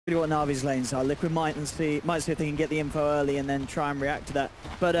what Navi's lanes are. Liquid might see if they can get the info early and then try and react to that.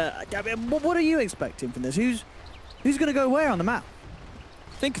 But what are you expecting from this? Who's going to go where on the map?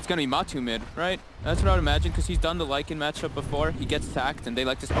 I think it's going to be Matu mid, right? That's what I would imagine, because he's done the Lycan matchup before. He gets sacked, and they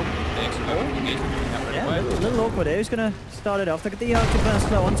like to... Oh, they actually go engagement doing that right away. A little awkward here. Who's going to start it off? Look at the Arctic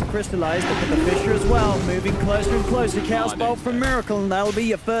slow on to Crystallize. Look at the Fisher as well, moving closer and closer. Chaos Bolt from Miracle, and that'll be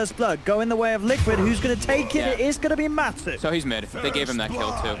your first blood. Go in the way of Liquid. Who's going to take it? It is going to be Matu. So he's mid. They gave him that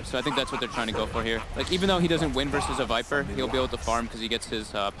kill, too. So I think that's what they're trying to go for here. Like, even though he doesn't win versus a Viper, he'll be able to farm because he gets his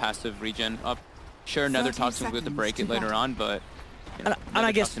passive regen up. Sure, Nether Toxin will be able to break it later on, but... You know, and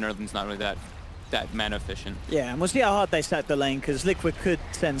I guess Earthen's not really that mana efficient. Yeah, and we'll see how hard they stack the lane, because Liquid could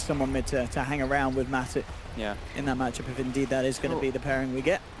send someone mid to hang around with Matic. Yeah. In that matchup, if indeed that is going to be the pairing we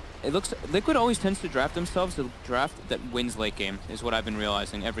get. It looks Liquid always tends to draft themselves the draft that wins late game, is what I've been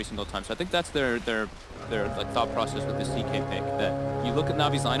realizing every single time. So I think that's their like thought process with the CK pick. That you look at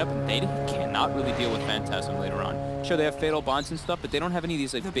Navi's lineup and they cannot really deal with Phantasm later on. Sure, they have Fatal Bonds and stuff, but they don't have any of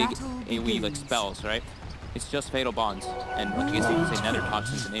these like big AoE like spells, right? It's just Fatal Bonds, and like I guess you can say Nether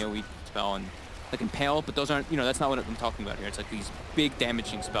Toxin's an AoE spell, and like Impale, but those aren't, you know, that's not what I'm talking about here. It's like these big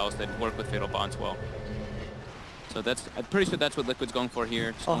damaging spells that work with Fatal Bonds well. So I'm pretty sure that's what Liquid's going for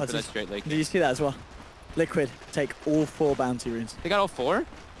here. Just going for that straight Lake. Did you see that as well? Liquid take all 4 bounty runes. They got all 4?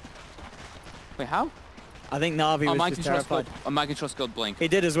 Wait, how? I think Na'Vi was just terrified. My control skilled Blink. He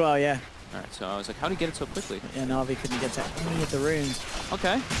did as well, yeah. Alright, so I was like, how did he get it so quickly? Yeah, Na'Vi couldn't get to any of the runes.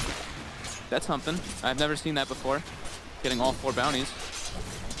 Okay. That's something. I've never seen that before. Getting all 4 bounties.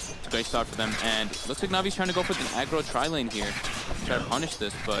 It's a great start for them. And looks like Navi's trying to go for the aggro tri-lane here. Try to punish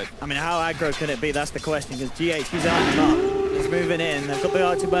this, but... I mean, how aggro can it be? That's the question, because GH, he's on him up. He's moving in. They've got the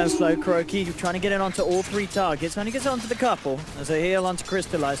Arctic Burn slow. Kuroki trying to get it onto all 3 targets. Only gets onto the couple as they heal onto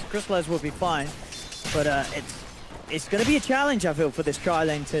Crystallize. Crystallize will be fine. But it's going to be a challenge, I feel, for this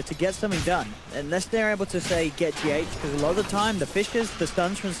tri-lane to get something done. Unless they're able to, say, get GH, because a lot of the time, the Fishers, the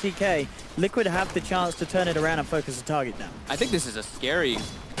stuns from CK, Liquid have the chance to turn it around and focus the target down. I think this is a scary...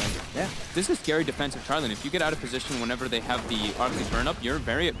 Yeah. This is a scary defensive tri-lane. If you get out of position whenever they have the Arctic burn up, you're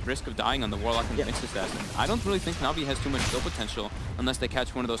very at risk of dying on the Warlock and Mixed Assassin. I don't really think Navi has too much skill potential unless they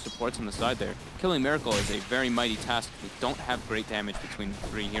catch one of those supports on the side there. Killing Miracle is a very mighty task. They don't have great damage between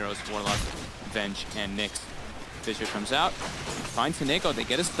 3 heroes, Warlock, Venge, and Nyx. Fisher comes out, finds Seneko. They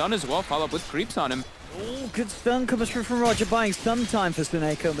get a stun as well, follow up with creeps on him. Oh, good stun coming through from Roger, buying some time for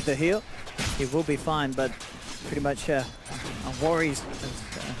Seneko with the heal. He will be fine, but pretty much our worries,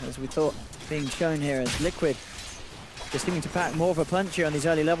 as we thought, being shown here as Liquid just seeming to pack more of a punch here on these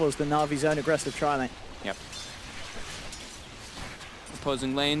early levels than Navi's own aggressive tri-lane. Yep.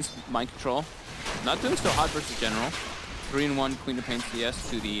 Opposing lanes, mind control. Not doing so hot versus general. 3-1 Queen of Pain CS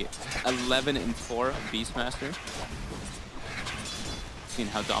to the 11-4 Beastmaster. Seeing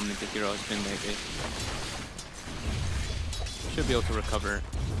how dominant the hero has been lately. Should be able to recover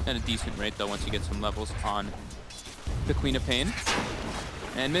at a decent rate though once you get some levels on the Queen of Pain.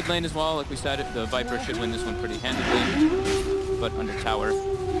 And mid lane as well, like we said, the Viper should win this one pretty handedly. But under tower,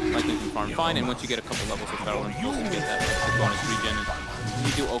 likely can farm fine, and once you get a couple levels of Feral Impulse, you get that bonus regen, and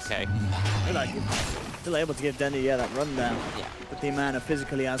you do okay. Still able to give Dendy, that rundown. Yeah. But the amount of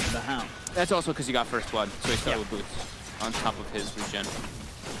physically as for the Hound. That's also because he got first blood, so he started with boots on top of his regen.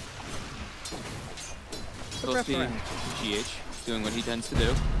 We'll see GH doing what he tends to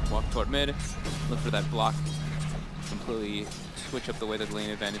do. Walk toward mid, look for that block, completely switch up the way that the lane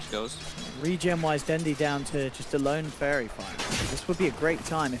advantage goes. Regen-wise, Dendy down to just a lone fairy fire. This would be a great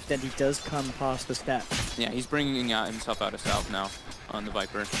time if Dendy does come past the step. Yeah, he's bringing himself out of south now on the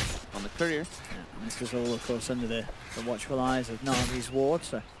Viper, on the Courier. Yeah, this is all, of course, under the watchful eyes of Navi's ward,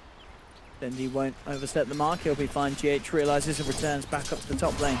 so Dendy won't overstep the mark. He'll be fine. GH realizes and returns back up to the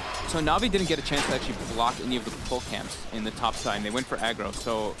top lane. So Navi didn't get a chance to actually block any of the pull camps in the top side. They went for aggro,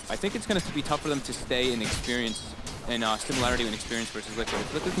 so I think it's going to be tough for them to stay in experience and similarity and experience versus Liquid.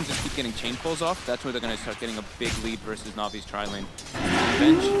 If Liquid can just keep getting chain pulls off, that's where they're going to start getting a big lead versus Navi's tri-lane.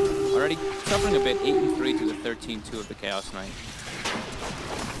 Bench already suffering a bit, 8-3 to the 13-2 of the Chaos Knight.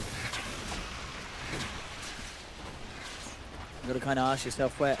 You've got to kind of ask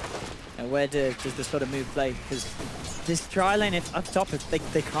yourself where does this sort of move play? Because this tri-lane, if up top,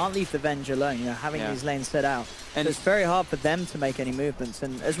 they can't leave the Venge alone, having these lanes set out. And so it's very hard for them to make any movements.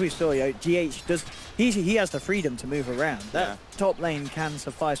 And as we saw, GH does, he has the freedom to move around. That top lane can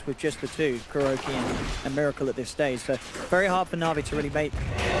suffice with just the two, Kuroki and Miracle at this stage. So very hard for Na'Vi to really make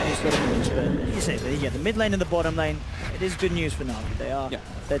any sort of moves. But you say, the mid lane and the bottom lane, it is good news for Na'Vi.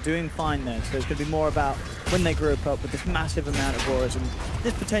 They're doing fine there. So it's going to be more about when they group up with this massive amount of warriors and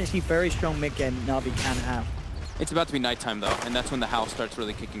this potentially very strong mid game Na'Vi can have. It's about to be nighttime though, and that's when the howl starts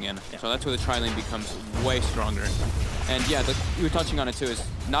really kicking in. So that's where the tri-lane becomes way stronger. And yeah, you were touching on it too, is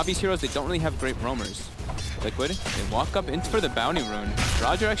Navi's heroes, they don't really have great roamers. Liquid, they walk up in for the bounty rune.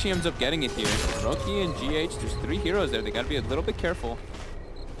 Roger actually ends up getting it here. Roki and GH, there's 3 heroes there. They gotta be a little bit careful.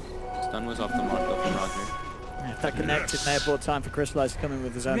 Stun was off the mark though from Roger. Yeah, if that connected, may have bought time for Crystallize to come in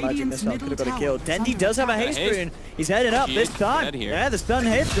with his own magic missile. Could have got a kill. Dendi does have a haste rune. He's heading up this time. Yeah, the stun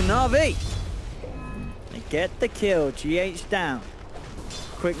hits the Na'Vi. They get the kill. GH down.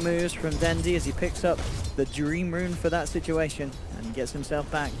 Quick moves from Dendi as he picks up the Dream Rune for that situation. And he gets himself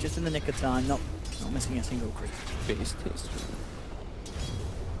back just in the nick of time. Not missing a single crit. Base taste.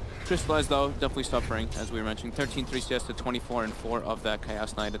 Crystallize though, definitely suffering, as we were mentioning. 13-3 CS to 24-4 of that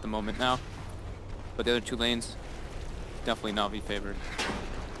Chaos Knight at the moment now. But the other 2 lanes, definitely Na'Vi favored.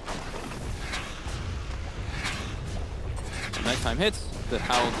 So nighttime hits, the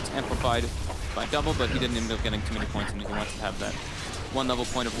howl gets amplified by double, but he didn't end up getting too many points, and he wants to have that 1 level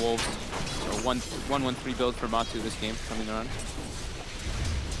point of Wolves. So 1-1-3 build for Matu this game coming around.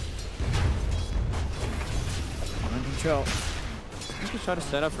 Mind control. I think we try to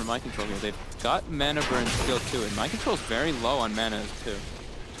set up for Mind Control here. They've got mana burn skill too, and Mind Control's very low on mana too.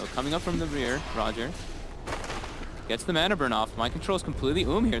 So coming up from the rear, Roger gets the mana burn off. Mind Control's completely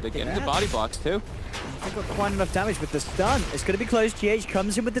here. They're getting the body blocks too. They've got quite enough damage with the stun. It's going to be close. GH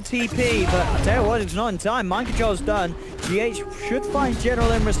comes in with the TP, but I tell you what, it's not in time. Mind Control's done. GH should find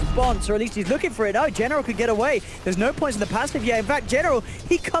General in response, or at least he's looking for it. Oh, General could get away. There's no points in the passive yet. In fact, General,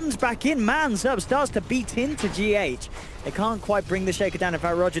 he comes back in, mans up, starts to beat into GH. They can't quite bring the Shaker down. In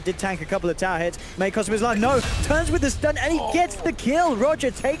fact, Roger did tank a couple of tower hits. May cost him his life. No, turns with the stun, and he gets the kill. Roger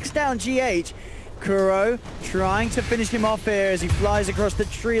takes down GH. Kuro trying to finish him off here as he flies across the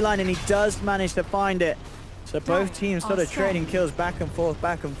tree line, and he does manage to find it. So both teams sort of trading kills back and forth,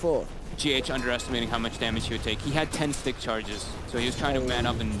 back and forth. GH underestimating how much damage he would take. He had 10 stick charges, so he was trying to man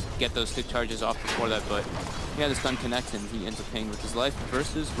up and get those stick charges off before that, but yeah, the stun connects and he ends up paying with his life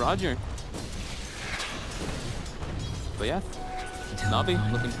versus Roger. But yeah,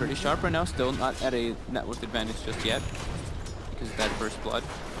 Na'Vi looking pretty sharp right now, still not at a net worth advantage just yet because of that first blood.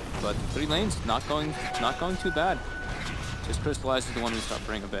 But 3 lanes not going too bad. Just Crystallize is the one who's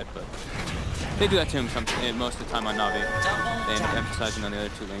suffering a bit, but they do that to him most of the time on Na'Vi. They end up emphasizing on the other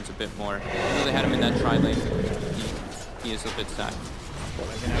 2 lanes a bit more. Even though they had him in that tri-lane, he is a bit sacked. Well,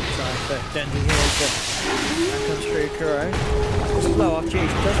 they're going to have time for Dendi here to comes through Kuro. Slow off GH,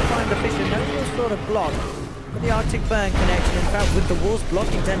 does find the fish, and no real sort of block. With the Arctic Burn connection, in fact, with the walls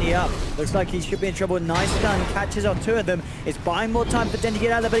blocking Dendi up. Looks like he should be in trouble. Nice stun, catches off 2 of them. It's buying more time for Dendi to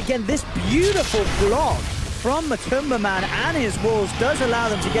get out of there, but again, this beautiful block from MATUMBAMAN and his walls does allow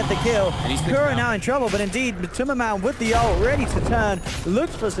them to get the kill. Kuro now in trouble, but indeed, MATUMBAMAN with the ult, ready to turn,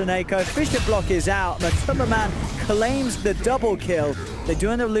 looks for Seneko. Fisher block is out. MATUMBAMAN claims the double kill. They do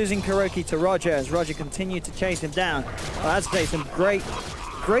end up losing Kuroki to Roger as Roger continued to chase him down. Well, I'd say some great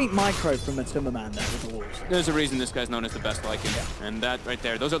micro from MATUMBAMAN there with the wolves. There's a reason this guy's known as the best Lycan, and that right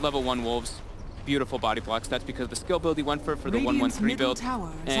there, those are level 1 wolves. Beautiful body blocks. That's because the skill build he went for the 1-1-3 build,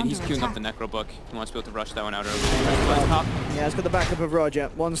 and he's queuing up the Necro book. He wants to be able to rush that one out early. Yeah, it's got the backup of Roger.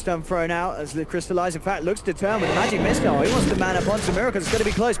 1 stun thrown out as the Crystallize, in fact, looks determined with the magic missile. He wants to man up onto Miracle. It's going to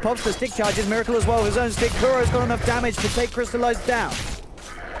be close. Pops the stick charges. Miracle as well with his own stick. Kuro's got enough damage to take Crystallize down.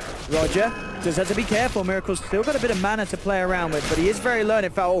 Roger does have to be careful. Miracle's still got a bit of mana to play around with, but he is very low.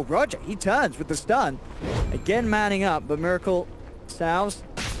 In fact, oh, Roger, he turns with the stun. Again, manning up, but Miracle salves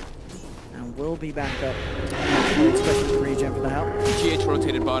and will be back up. Especially regen for the help. GH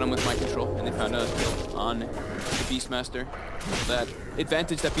rotated bottom with Mind Control, and they found a kill on the Beastmaster. So that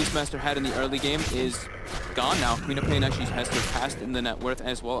advantage that Beastmaster had in the early game is gone now. Queen of Pain actually has surpassed in the net worth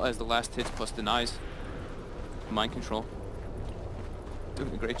as well as the last hits plus denies. Mind Control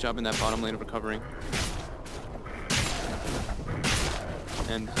doing a great job in that bottom lane of recovering.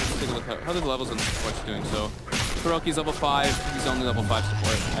 And let's take a look at how the levels on the support's doing. So Kuroki's level 5, he's only level 5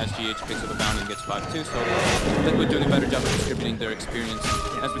 support as GH picks up a bounty and gets 5-2. So Liquid doing a better job of distributing their experience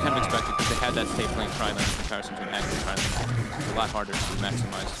as we kind of expected, because they had that safe lane tri-lane in comparison to an active tri-lane. It's a lot harder to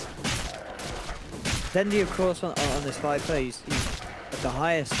maximize. Dendi, of course, on this fight phase, he's at the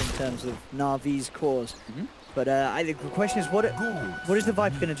highest in terms of Na'Vi's cores. But I think the question is, what is the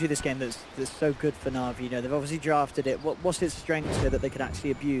Viper going to do this game that's so good for Na'Vi? You know, they've obviously drafted it. What's its strengths here that they can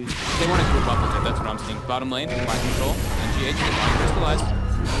actually abuse? They want to group up with it. That's what I'm seeing. Bottom lane, Mind Control, and GH is Crystallized.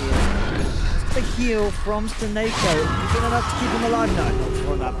 The heal from Seneko. Is it enough to keep him alive? No,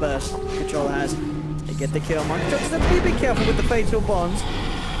 not on that burst. Control has. They get the kill. Mind Control has to be careful with the fatal bonds.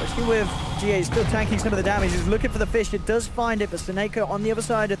 Especially with GH still tanking some of the damage. He's looking for the fish. It does find it, but Seneko on the other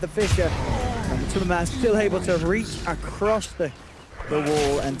side of the Fisher. MATUMBAMAN still able to reach across the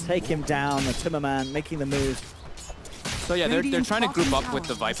wall and take him down. MATUMBAMAN making the moves. So yeah, they're trying to group up with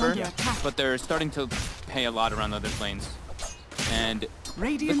the Viper, but they're starting to pay a lot around other lanes. And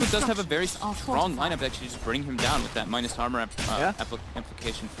Liquid does have a very strong lineup to actually just bring him down with that minus armor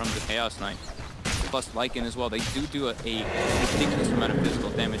application from the Chaos Knight. Plus Lycan as well. They do a ridiculous amount of physical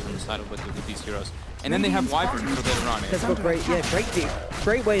damage on the side of Liquid with these heroes. And then they have Wyvern for later on. That's got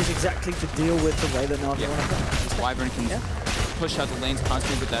great ways exactly to deal with the way that Navi want to play. Wyvern can push out the lanes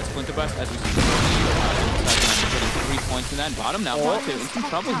constantly with that Splinter Burst, as we see getting 3 points in that bottom now. In some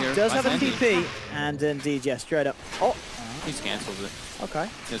trouble here. Does have a TP, and indeed, yeah, straight up. Oh, he's cancelled it. Okay.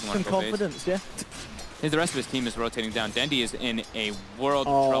 Some confidence, yeah. The rest of his team is rotating down. Dendy is in a world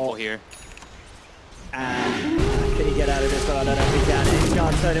of trouble here. And can he get out of this one? I don't know if he can. He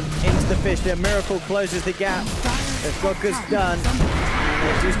can't turn him into the Fissure. Miracle closes the gap. They've got good stun. And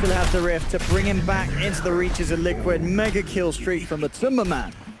they do still have the Rift to bring him back into the reaches of Liquid. Mega kill streak from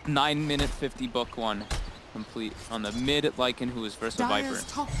MATUMBAMAN. 9-minute 50 book one complete on the mid Lycan, who is versus Viper.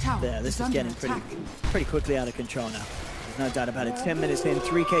 Yeah, this is getting pretty quickly out of control now. There's no doubt about it. 10 minutes in,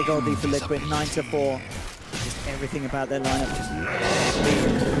 3k gold lead for Liquid, 9-4. Just everything about their lineup just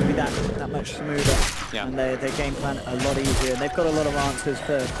be that much smoother, and their game plan a lot easier. And they've got a lot of answers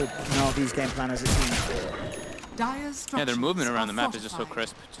for Navi's game plan as it seems. Yeah, their movement around the map is just so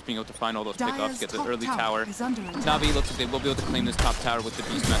crisp. Just being able to find all those pickoffs, get the early tower. Navi looks like they will be able to claim this top tower with the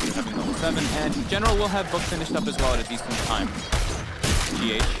Beastmaster having level 7, and in general will have book finished up as well at a decent time.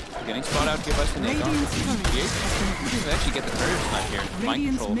 GH getting spot out here by Snake. GH actually get the courage snipe here. Mind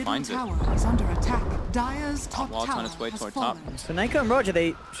control finds it. Walt's on its way toward top. Snake and Roger,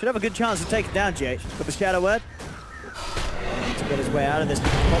 they should have a good chance to take it down, GH. With the Shadow Word. To get his way out of this.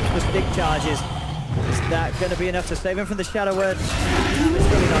 Pops the stick charges. Is that going to be enough to save him from the Shadow Word? It's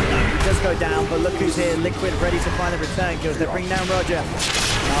really not enough. He does go down, but look who's here. Liquid ready to find the return kills. They bring down Roger.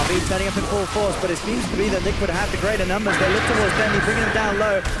 RB turning up in full force, but it seems to be that Liquid have the greater numbers. They look towards Dendy, bringing him down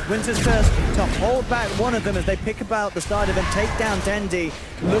low. Winter's first to hold back one of them as they pick about the side of him, take down Dendy,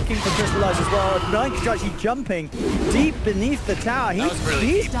 looking for Crystallize as well. Nike actually jumping deep beneath the tower.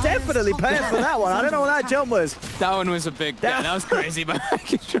 He's definitely paying for that one. I don't know what that jump was. That one was a big, that was crazy. But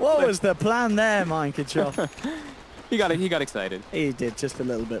what was the plan there, Mind Control? He got excited. He did, just a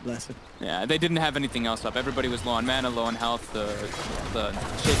little bit, bless him. Yeah, they didn't have anything else up. Everybody was low on mana, low on health. The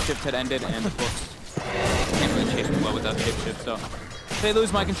shapeshift had ended, and the books can't really chase them well without shapeshift. So they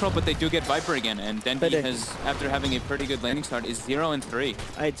lose Mind Control, but they do get Viper again. And Dendy has, after having a pretty good landing start, is 0-3.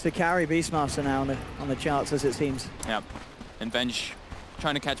 It's a carry Beastmaster now on the charts, as it seems. Yep. And Venge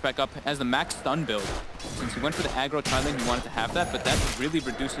trying to catch back up as the max stun build. Since he went for the aggro tri-lane, he wanted to have that, but that really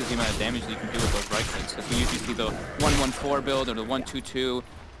reduces the amount of damage that you can do with those right clicks. Because we usually see the 1-1-4 build or the 1-2-2,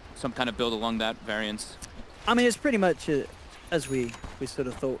 some kind of build along that variance. I mean, it's pretty much as we sort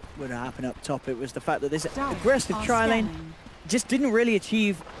of thought would happen up top. It was the fact that this aggressive tri-lane just didn't really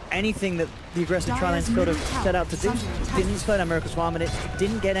achieve anything that the aggressive tri-lane sort of set out to do. It didn't slow down Miracle Swarm, and it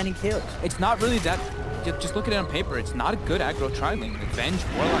didn't get any kills. It's not really that. Just look at it on paper, it's not a good aggro tri-lane. Like Venge,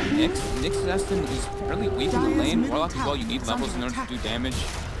 Warlock, Nyx Zestin is really weak in the lane. Warlock as well, you need levels in order to do damage.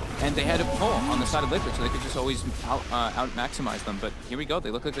 And they had a pull on the side of Liquid, so they could just always out-maximize them. But here we go, they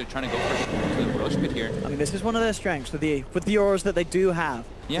look like they're trying to go for the Roche pit here. I mean, this is one of their strengths with the auras that they do have.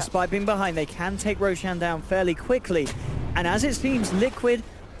 Yeah. Despite being behind, they can take Roshan down fairly quickly. And as it seems, Liquid,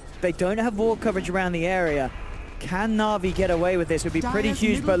 they don't have wall coverage around the area. Can Na'Vi get away with this? It would be pretty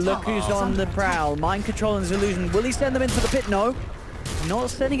huge, but look who's on the prowl. Mind Control and Illusion. Will he send them into the pit? No.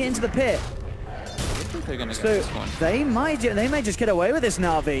 Not sending it into the pit. I think they're gonna get so this one. They may just get away with this,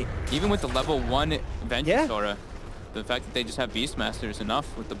 Na'Vi. Even with the level 1 Vengeance aura, the fact that they just have Beastmaster is enough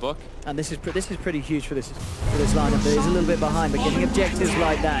with the book. And this is pretty huge for this lineup. It is a little bit behind, but getting objectives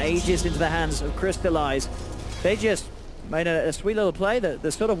like that, Aegis into the hands of Crystallize, they just made a sweet little play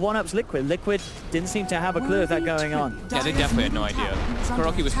that sort of one-ups Liquid. Liquid didn't seem to have a clue of that going on. Yeah, they definitely had no idea.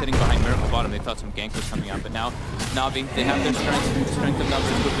 Kuroki was sitting behind Miracle Bottom. They thought some gank was coming out, but now Na'Vi, they have their strength of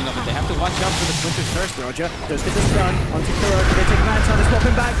numbers moving up, but they have to watch out for the Splinter's first. Roger does get the stun onto Kuroki. They take advantage of swap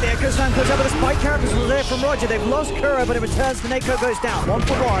him back there. Kusan puts up with the spike characters was there from Roger. They've lost Kuro, but it returns. The Neko goes down 1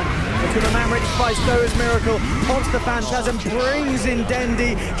 for 1. MATUMBAMAN ready to fight, so is Miracle. Pops the Phantasm, brings in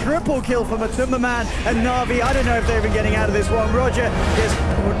Dendy. Triple kill for MATUMBAMAN and Na'Vi. I don't know if they're even getting out of this one. Roger gets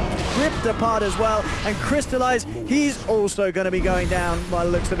ripped apart as well, and Crystallize, he's also going to be going down by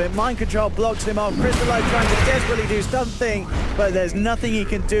the looks of it. Mind Control blocks him off. Crystallize trying to desperately do something, but there's nothing he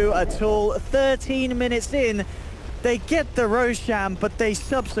can do at all. 13 minutes in, they get the Roshan, but they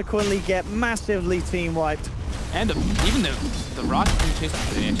subsequently get massively team wiped. And even the Rock can chase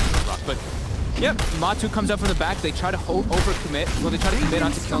the Rock, but Yep, Matu comes up from the back. They try to overcommit. Well, they try to commit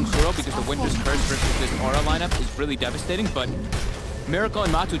onto killing Kuro because the Winter's Curse versus this Aura lineup is really devastating, but Miracle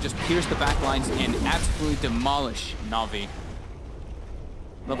and Matu just pierce the back lines and absolutely demolish Na'Vi.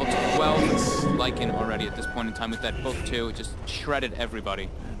 Level 12 Lycan already at this point in time with that book 2, just shredded everybody.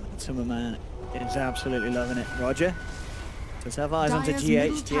 MATUMBAMAN is absolutely loving it. Roger does have eyes onto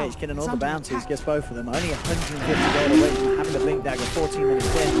GH. GH getting all the bounties, gets both of them. Only 150 gold away from having the Blink Dagger 14 minutes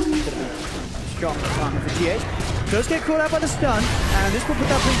in. This is going to be a strong assignment for GH. Does get caught out by the stun, and this will put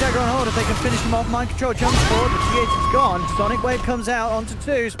that Blink Dagger on hold if they can finish him off. Mind control jumps forward, but GH is gone. Sonic Wave comes out onto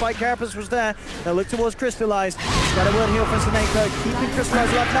 2. Spike Carapace was there. They'll look towards Crystallize. Got a word heal from Seneko, keeping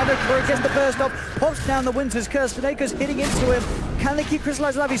Crystallize alive. Now Kuro gets the burst off, pops down the Winter's Curse. Seneko's hitting into him. Can they keep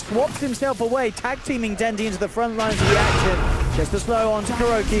Crystallize alive? He swaps himself away, tag teaming Dendi into the front lines of the action. Gets the slow on to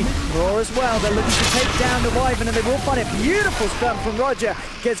Kuroki. Raw as well. They're looking to take down the Wyvern, and they will find a beautiful stun from Roger.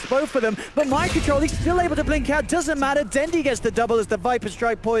 Gets both of them, but mind control, he's still able to blink out. Doesn't matter. Dendi gets the double as the Viper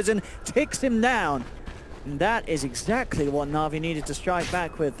Strike Poison ticks him down. And that is exactly what Na'Vi needed to strike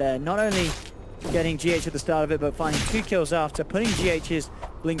back with there. Not only getting GH at the start of it, but finding 2 kills after, putting GH's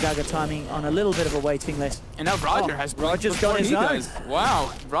Blink Dagger timing on a little bit of a waiting list. And now Roger has Roger's got his own.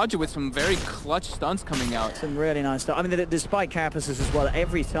 Wow, Roger with some very clutch stunts coming out. Some really nice stuff. I mean, the Spike Carapaces as well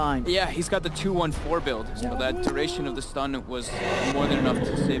every time. Yeah, he's got the 2-1-4 build, so that duration of the stun was more than enough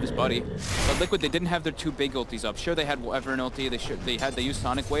to save his buddy. But Liquid, they didn't have their 2 big ultis up. Sure, they had Wyvern ulti, they used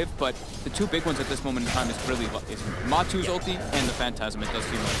Sonic Wave, but the 2 big ones at this moment in time is really Matu's ulti and the Phantasm, it does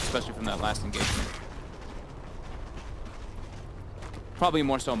seem like, especially from that last engagement. Probably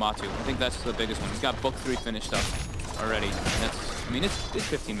more so Matu. I think that's the biggest one. He's got book 3 finished up already. That's, I mean, it's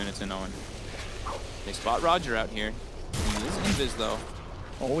 15 minutes in Owen. They spot Roger out here. He is invis though.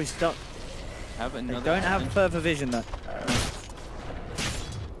 Always stuck. They don't have further vision though.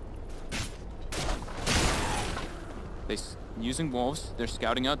 Using wolves, they're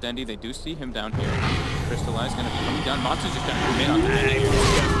scouting out Dendi. They do see him down here. Crystallize gonna be coming down. Matu's just gonna commit on that.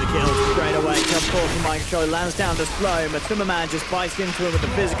 Goes for the kill straight away. Jump forward from Mind Control, lands down to slow. MATUMBAMAN just bites into him with the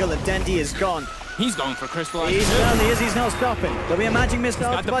physical, and Dendi is gone. He's going for Crystallize. He certainly is. He's not stopping. There'll be a magic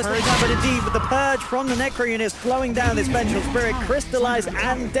missile device by time, but indeed with the purge from the Necro unit slowing down this Vengeful Spirit, Crystallize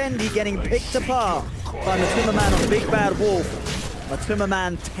and Dendi getting picked apart by MATUMBAMAN on the big bad wolf.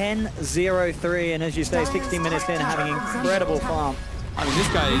 MATUMBAMAN 10-0-3, and as you say, 16 minutes in, having incredible farm. I mean, this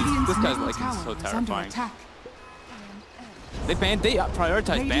guy's like so terrifying. They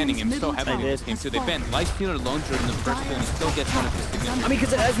prioritize banning him so heavily in this game too. They banned Lifestealer Lone Druid in the first pool and he still gets one of his significant. I mean,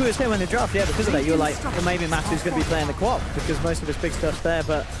 because as we were saying when they draft, yeah, because of that, you were like, well, maybe Matu's going to be playing the co-op because most of his big stuff's there,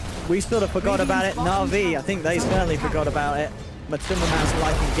 but we sort of forgot about it. Na'Vi, I think they certainly forgot about it. MATUMBAMAN's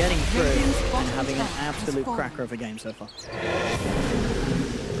Lycan getting through and having an absolute cracker of a game so far.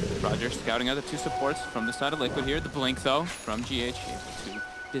 Roger scouting out the 2 supports from the side of Liquid here. The blink though from GH, able to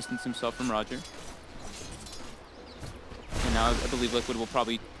distance himself from Roger. And now I believe Liquid will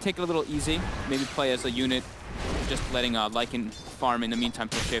probably take it a little easy, maybe play as a unit, just letting Lycan farm in the meantime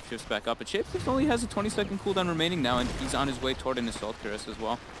till Shapeshifts back up. But Shapeshift only has a 20-second cooldown remaining now, and he's on his way toward an Assault Cuirass as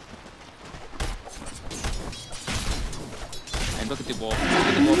well. And look at the wolf. Look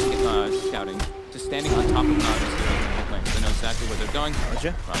at the wolf scouting. Just standing on top of Natus. They know exactly where they're going.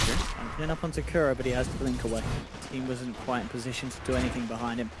 Roger. Getting up onto Kuro, but he has to blink away. Team wasn't quite in position to do anything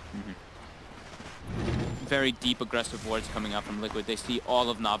behind him. Very deep aggressive wards coming out from Liquid. They see all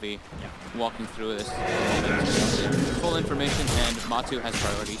of Na'Vi walking through this. Full information, and Matu has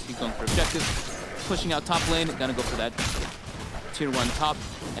priorities. He's going for objectives. Pushing out top lane, gonna go for that tier 1 top,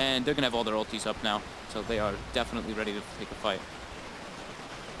 and they're gonna have all their ultis up now. So they are definitely ready to take a fight.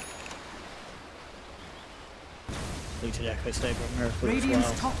 Looted Echo Saber Miracle as Radiant's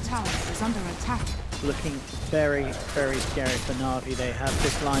well. top tower is under attack. Looking very, very scary for Na'Vi. They have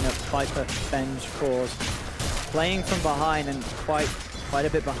this lineup, Viper, Venge, Cause, playing from behind and quite a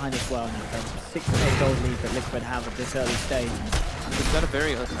bit behind as well now. 6k gold lead that Liquid have at this early stage. They've got a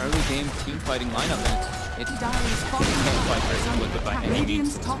very early game team fighting lineup, and it's can't fight versus Liquid by any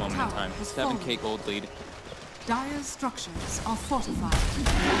means at this moment in time. 7k gold lead. Dire's structures are fortified.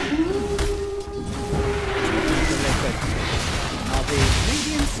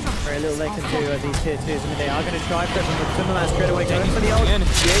 Very little they can do at these tier 2s. I mean, they are going to try for it, but MATUMBAMAN straight away going for the ult. They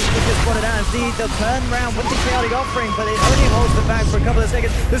just spotted out. Indeed, they'll turn around with the chaotic offering, but it only holds them back for a couple of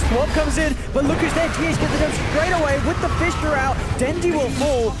seconds. The swap comes in, but look who's there. GH gets the jump straight away with the Fissure out. Dendi will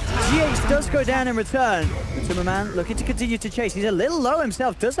fall. GH does go down in return. MATUMBAMAN looking to continue to chase. He's a little low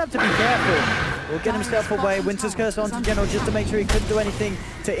himself, does have to be careful. Will get himself away. Winter's Curse onto General just to make sure he couldn't do anything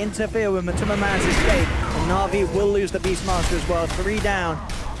to interfere with MATUMBAMAN's escape. And Na'Vi will lose the Beastmaster as well. 3 down.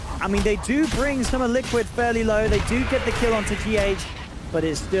 I mean, they do bring some of Liquid fairly low. They do get the kill onto GH, but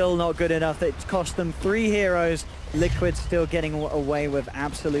it's still not good enough. It cost them 3 heroes. Liquid still getting away with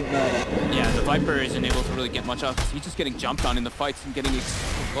absolute murder. Yeah, the Viper isn't able to really get much off. He's just getting jumped on in the fights and getting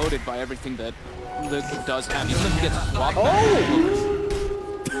exploded by everything that Liquid does have. Even if he gets swapped.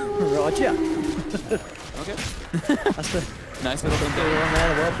 Roger. Okay. That's a nice little thing there. One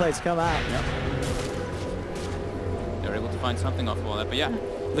there. The well plays come out. Yep. They're able to find something off of all that. But yeah,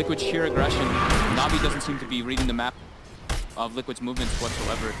 Liquid's sheer aggression. Navi doesn't seem to be reading the map of Liquid's movements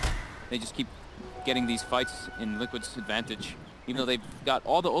whatsoever. They just keep getting these fights in Liquid's advantage. Even though they've got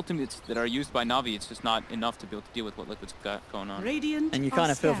all the ultimates that are used by Navi, it's just not enough to be able to deal with what Liquid's got going on. Radiant and you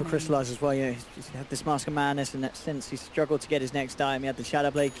kind of feel for Crystallize as well. You know, he's had this Mask of Madness, and since he struggled to get his next item, he had the Shadow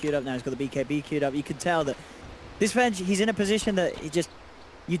Blade queued up. Now he's got the BKB queued up. You can tell that this Venge, he's in a position that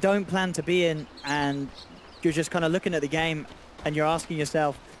you don't plan to be in, and you're just kind of looking at the game, and you're asking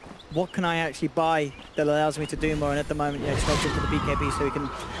yourself, what can I actually buy that allows me to do more? And at the moment, he's hoping for the BKB so he can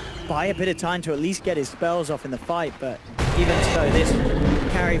buy a bit of time to at least get his spells off in the fight. But even so, this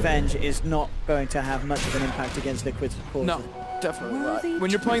carry Venge is not going to have much of an impact against Liquid's supporters. No, definitely not.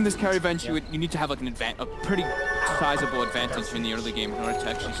 When you're playing this carry Venge, you need to have like a pretty sizable advantage in the early game in order to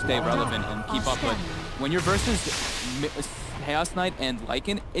actually stay relevant and keep up. But when you're versus Chaos Knight and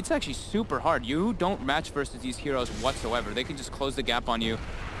Lycan, it's actually super hard. You don't match versus these heroes whatsoever. They can just close the gap on you.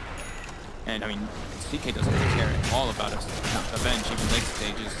 And I mean, CK doesn't care all about us. Avenge, even late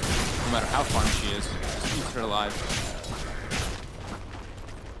stages, no matter how farm she is, just keeps her alive.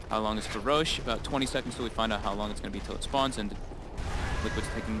 How long is for Roche? About 20 seconds till we find out how long it's going to be till it spawns, and Liquid's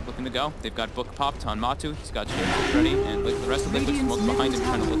looking to go. They've got Book popped on Matu, he's got shield ready, and the rest of Liquid's smoke behind him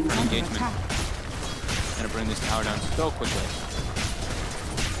trying to look for an engagement. Gonna bring this tower down so quickly.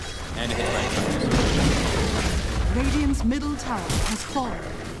 And it hits right. Radiant's middle tower has fallen.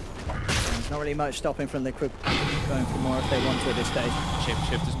 Not really much stopping from Liquid going for more if they want to at this stage.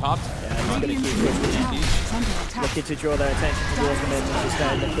 Shift is popped. Yeah, he's going to keep pushing. Looking to draw their attention towards the mid. As you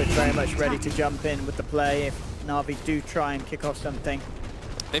say, Liquid very much ready to jump in with the play if Na'Vi do try and kick off something.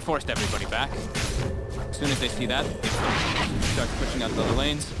 They forced everybody back. As soon as they see that, they start pushing out the other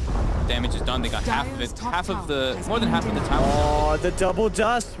lanes. Damage is done. They got half of it. More than half of the tower. Oh, the double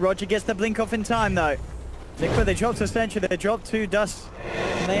dust. Roger gets the blink off in time though. Liquid, they dropped a sentry, they dropped 2 dusts.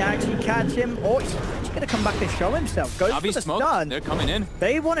 Can they actually catch him? Oh, he's going to come back and show himself. Goes for the stun. They're coming in.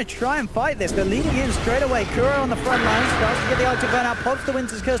 They want to try and fight this. They're leading in straight away. Kuro on the front line starts to get the Ultra Burn out. Pops the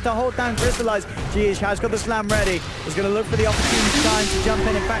Winter's Curse to hold down Crystallize. GH has got the slam ready. He's going to look for the opportune time to jump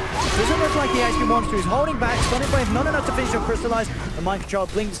in. In fact, it doesn't look like he actually wants to. He's holding back. Sonic Wave not enough to finish off Crystallize. The mind control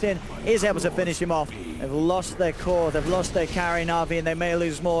blinks in, is able to finish him off. They've lost their core. They've lost their carry Na'Vi, and they may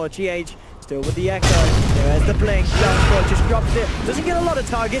lose more. GH still with the Echo. There's the blink. Dunscore just drops it. Doesn't get a lot of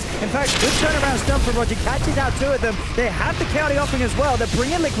targets. In fact, good turnaround stun from Roger. Catches out 2 of them. They have the chaotic offering as well. They're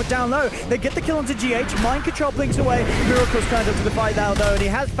bringing Liquid down low. They get the kill onto GH. Mind control blinks away. Miracle's turned up to the fight now though, and he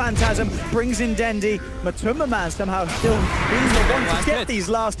has Phantasm. Brings in Dendi. MATUMBAMAN somehow still being the one to get these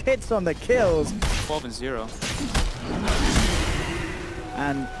last hits on the kills. 12-0.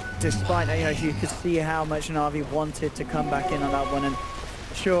 And despite, you know, you could see how much Na'Vi wanted to come back in on that one. And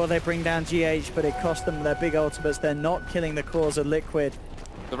sure, they bring down GH, but it cost them their big ultimates. They're not killing the cores of Liquid.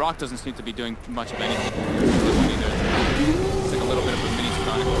 The Rock doesn't seem to be doing much of anything. It's like a little bit of a mini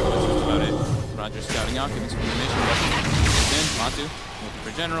Sonic, that's just about it. Roger scouting out, giving some information. In, Matu, looking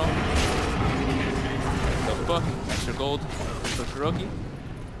for General. The Book, extra gold for Kuroki.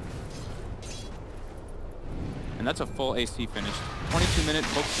 And that's a full AC finish. 22-minute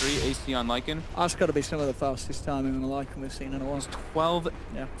Book 3 AC on Lycan. That's got to be some of the fastest timing on the Lycan we've seen in a while.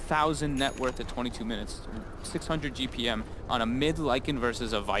 12,000 net worth at 22 minutes. 600 GPM on a mid Lycan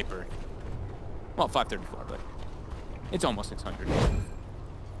versus a Viper. Well, 534, but it's almost 600.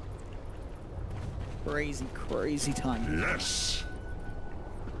 Crazy, crazy timing. Yes.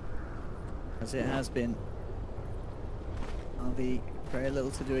 As it has been. I'll be very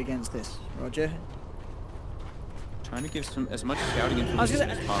little to do against this. Roger. Trying to give some as much scouting information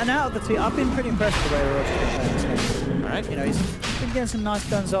as possible. And out of the two, I've been pretty impressed with the way Roger's been playing this game. Alright. You know, he's been getting some nice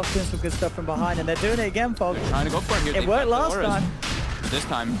guns off, doing some good stuff from behind, and they're doing it again, Fog. They're trying to go for it here. It worked last time. This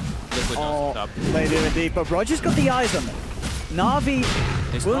time, Liquid knows what's up. They do indeed, but Roger's got the eyes on them. Na'Vi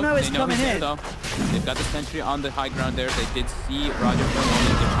will know it's coming in. They've got the sentry on the high ground there. They did see Roger for a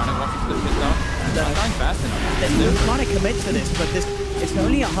moment. They're trying to walk into the pit though. They're not going fast enough. They're trying to commit to this, but it's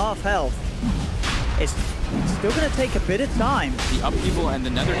only a half health. It's Still going to take a bit of time. The upheaval and the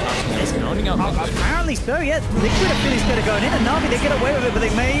nether toxin is droning out Liquid. Apparently so, yes. Liquid are feeling better going in, and Na'Vi, they get away with it, but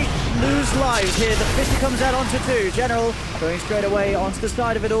they may lose lives here. The Fisher comes out onto 2. General going straight away onto the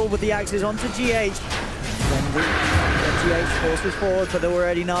side of it all with the axes onto GH. Then GH forces forward, but they're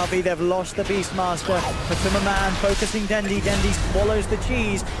already Na'Vi. They've lost the Beastmaster. MATUMBAMAN focusing Dendi. Dendi swallows the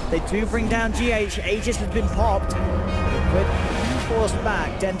cheese. They do bring down GH. Aegis has been popped. Liquid forced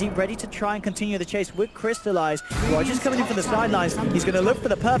back. Dendi ready to try and continue the chase with Crystallize. Roger's coming in from the sidelines. He's going to look for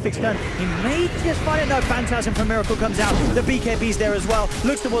the perfect stun. He may just find it. No, Phantasm from Miracle comes out. The BKB's there as well.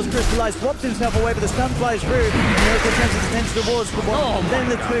 Looks towards Crystallize, swaps himself away, but the stun flies through. Miracle turns his attention towards the one, then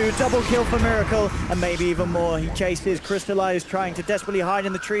the 2. Double kill for Miracle, and maybe even more. He chases Crystallize, trying to desperately hide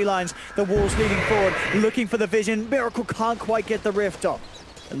in the tree lines. The walls leading forward, looking for the vision. Miracle can't quite get the rift off.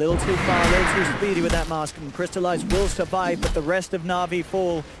 A little too far, a little too speedy with that mask, and Crystallize will survive, but the rest of Na'Vi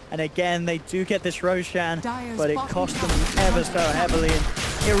fall. And again, they do get this Roshan, but it cost them ever so heavily.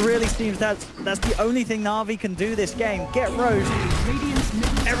 And it really seems that's the only thing Na'Vi can do this game. Get Rose.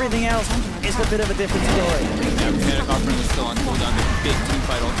 Everything else is a bit of a different story. Yeah, Panic Offering is still on cooldown. The big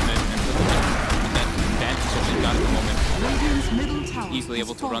teamfight ultimate, and with that advantage that they've got at the moment, easily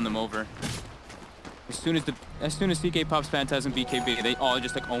able to run them over. As soon as CK pops Phantasm BKB, they all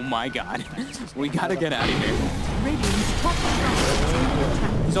just like, oh my god, we gotta get out of here.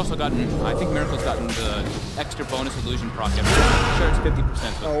 He's also gotten, I think Miracle's gotten the extra bonus illusion proc. I'm sure it's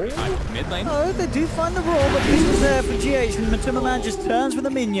 50%, so mid lane. Oh, they do find the roll, but this was there for GH, and MATUMBAMAN just turns with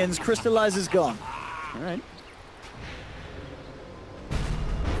the minions. Crystallizer's gone. Alright.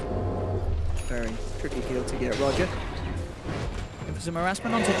 Very tricky kill to get Roger. Looking for some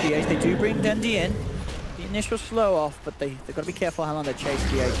harassment onto GH. They do bring Dendi in. The initial slow off, but they've got to be careful how long they chase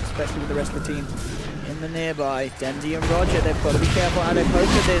GH, especially with the rest of the team in the nearby. Dendi and Roger, they've got to be careful how they poke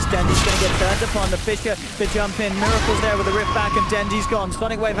at this. Dendi's going to get turned upon. The Fisher to jump in. Miracle's there with the rift back, and Dendi's gone.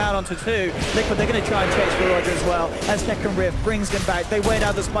 Sonic Wave out onto 2. Liquid, they're going to try and chase for Roger as well. And second rift brings him back. They wait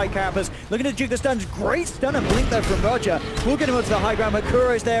out the Spike Carapace. Looking to juke the stuns. Great stun and blink there from Roger. We'll get him up to the high ground, but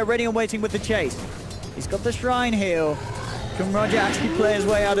Kuro's there, ready and waiting with the chase. He's got the Shrine heal. Can Roger actually play his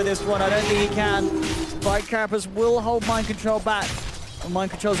way out of this one? I don't think he can. Spike Carapace will hold Mind Control back. And Mind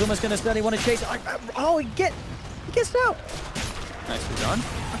Control's almost going to stun. He want to chase. Oh, he gets out. Nicely done.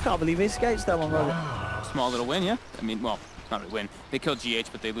 I can't believe he escapes that one, Roger. Small little win, yeah? I mean, well, not really win. They killed GH,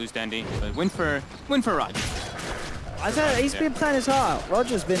 but they lose Dendi. But win for Roger. I tell you, he's been playing his heart out.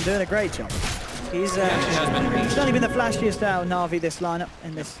 Roger's been doing a great job. He's only been the flashiest out of Na'Vi this lineup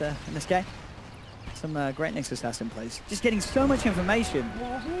in this game. Some great Nexus Assassin plays. Just getting so much information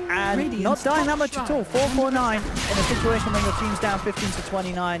and not dying that much at all. 4-4-9 in a situation when your team's down 15 to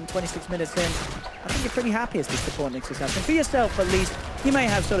 29, 26 minutes in. I think you're pretty happy as the support Nexus Assassin. For yourself, at least, you may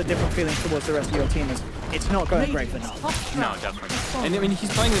have sort of different feelings towards the rest of your team as it's not going great for now. No, definitely. And I mean,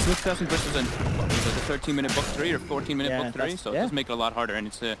 he's playing this Nexus Assassin versus a 13-minute book 3 or 14-minute book 3, so it does make it a lot harder. And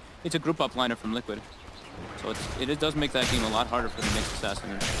it's a group up lineup from Liquid, so it does make that game a lot harder for the Nexus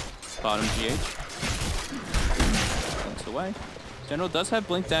Assassin. Bottom GH. Blinks away. General does have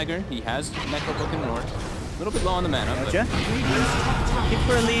Blink Dagger. He has Necro Book and Roar. A little bit low on the mana. Roger. Looking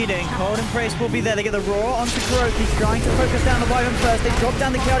for a leading. Cold Embrace will be there. They get the Roar onto Kuroki, trying to focus down the Wyvern first. They drop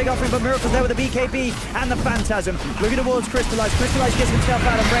down the Chaotic Offering, but Miracle's there with the BKB and the Phantasm. Looking towards Crystallize. Crystallize gets himself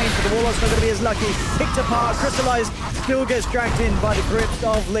out of range, but the Warlock's not going to be as lucky. Picked apart. Crystallize still gets dragged in by the grips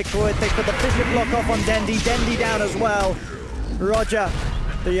of Liquid. They put the Fisher block off on Dendi. Dendi down as well. Roger,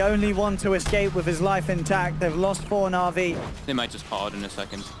 the only one to escape with his life intact. They've lost 4 Na'Vi. They might just call it in a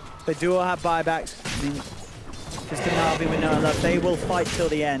second. They do all have buybacks. I mean, just a Na'Vi with no love. They will fight till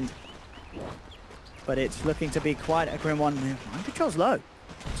the end. But it's looking to be quite a grim one. Mind Control's low.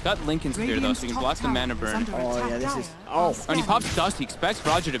 It's got Lycan's Spear though, so you can block the mana burn. Oh yeah, this is... When he pops dust, he expects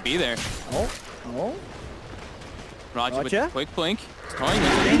Roger to be there. Roger with a quick blink. It's toying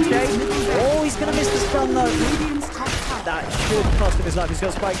Oh, he's going to miss the stun though. That should cost him his life. He's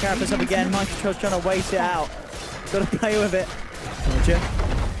got Spike Carapace up again. Mind Control's trying to wait it out. Got to play with it. Roger,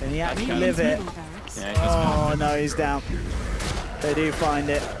 can he actually live it? Yeah, oh no, he's down. They do find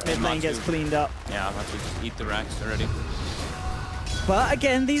it. Mid lane gets cleaned up. Yeah, I'll have to just eat the racks already. But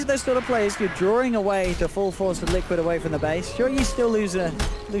again, these are those sort of players. You're drawing away the full force of Liquid away from the base. Sure, you still lose your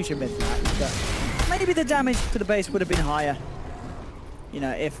mid match, but maybe the damage to the base would have been higher. You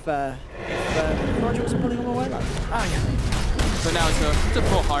know, if Roger was pulling him away like that. Oh yeah. But now it's a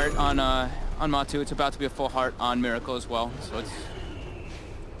full heart on Matu. It's about to be a full heart on Miracle as well. So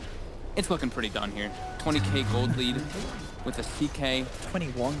it's looking pretty done here. 20k gold lead with a CK.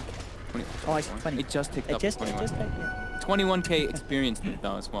 21. 20, oh, I see 20. It just ticked up to 21. Yeah. 21k experience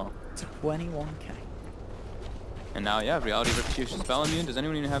though as well. 21k. And now, yeah, Reality Ricochet is spell immune. Does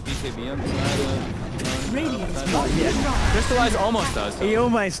anyone even have BKB on the side? Crystallize almost does. He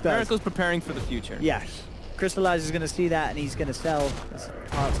almost does. Miracle's preparing for the future. Yes. Crystallize is going to see that and he's going to sell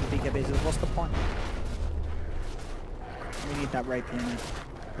parts of the BKB. What's the point? We need that Rapier now.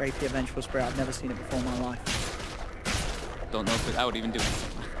 Rapier Vengeful Spirit. I've never seen it before in my life. Don't know if I would even do it.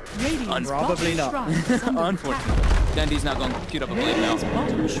 Probably not. Unfortunately. Dendy's not going to queue up a blade now.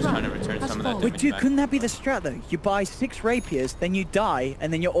 Just trying to return some of that damage. But dude, back. couldn't that be the strat though? You buy 6 Rapiers, then you die,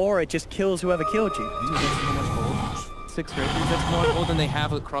 and then your aura just kills whoever killed you. Dude, that's so much gold. 6 Rapiers, that's more gold than they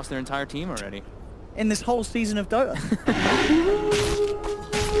have across their entire team already. In this whole season of Dota.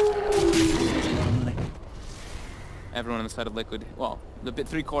 Everyone on the side of Liquid, well, the bit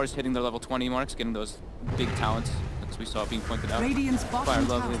 3 cores hitting their level 20 marks, getting those big talents, as we saw being pointed out by our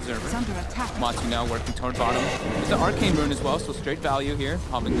lovely observer. Matu now working toward bottom. There's the Arcane Rune as well, so straight value here,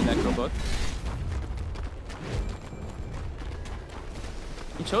 popping the Necro Book.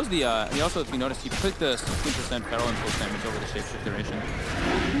 He chose the, he also, if you notice, he picked the 16% Feral Impulse damage over the Shapeshift duration.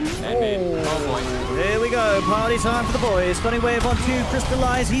 And made, oh boy. Here we go, party time for the boys. Stunning Wave on 2,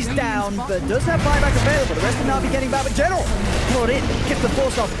 Crystallize, he's down, but does have buyback available. The rest of Na'Vi getting back, but General brought in, gets the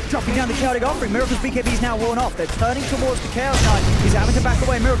force off, dropping down the Chaotic Offering. Miracle's BKB is now worn off. They're turning towards the Chaos Knight. He's having to back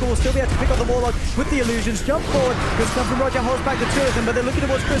away. Miracle will still be able to pick up the Warlock with the illusions. Jump forward, good stuff from Roger, holds back the 2 of them, but they're looking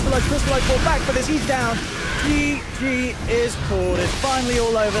towards Crystallize. Crystallize fall back for this, he's down. GG is called. It's finally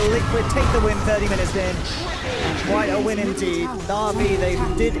all over. Liquid take the win 30 minutes in. Quite a win indeed. Na'Vi, they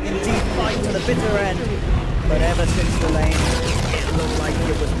did indeed fight to the bitter end. But ever since the lane, it looked like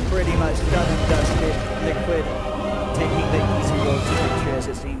it was pretty much done and dusted. Liquid taking the easy road to victory as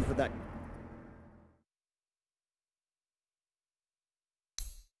it seemed with that